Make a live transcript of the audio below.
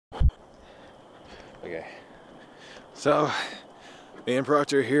Okay. So, me and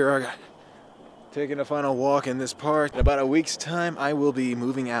Proctor here are taking a final walk in this park. In about a week's time, I will be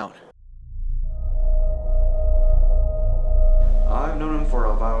moving out. I've known him for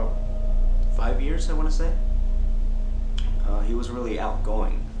about 5 years, I want to say. He was really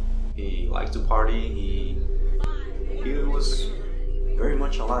outgoing. He liked to party. He was very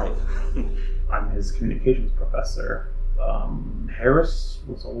much alive. I'm his communications professor. Harris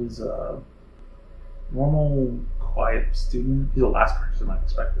was always a normal, quiet student. He's the last person I'd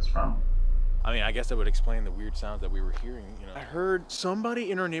expect this from. I mean, I guess that would explain the weird sounds that we were hearing, you know. I heard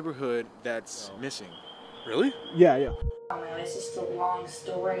somebody in our neighborhood that's missing. Really? Yeah. I don't know, it's just a long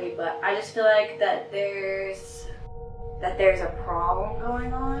story, but I just feel like that there's a problem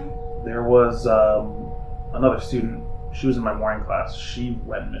going on. There was another student. She was in my morning class. She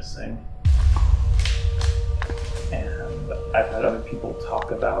went missing. And I've had other people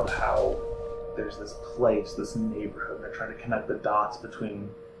talk about how there's this place, this neighborhood, and they're trying to connect the dots between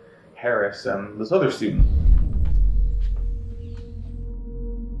Harris and this other student.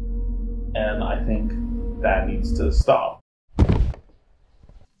 And I think that needs to stop.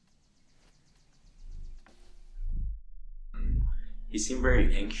 He seemed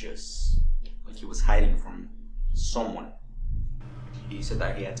very anxious, like he was hiding from someone. He said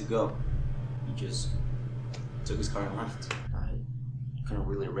that he had to go. He just took his car and left. I couldn't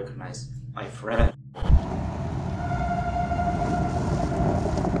really recognize my friend. Do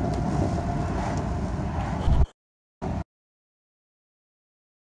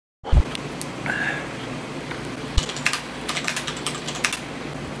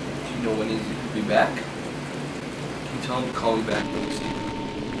you know when he'll be back? Can you tell him to call me back when you see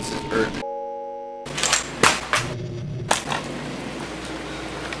him? This is urgent.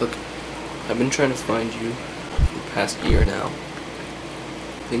 Look, I've been trying to find you for the past year now.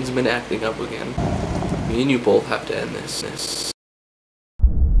 Things have been acting up again. Me and you both have to end this.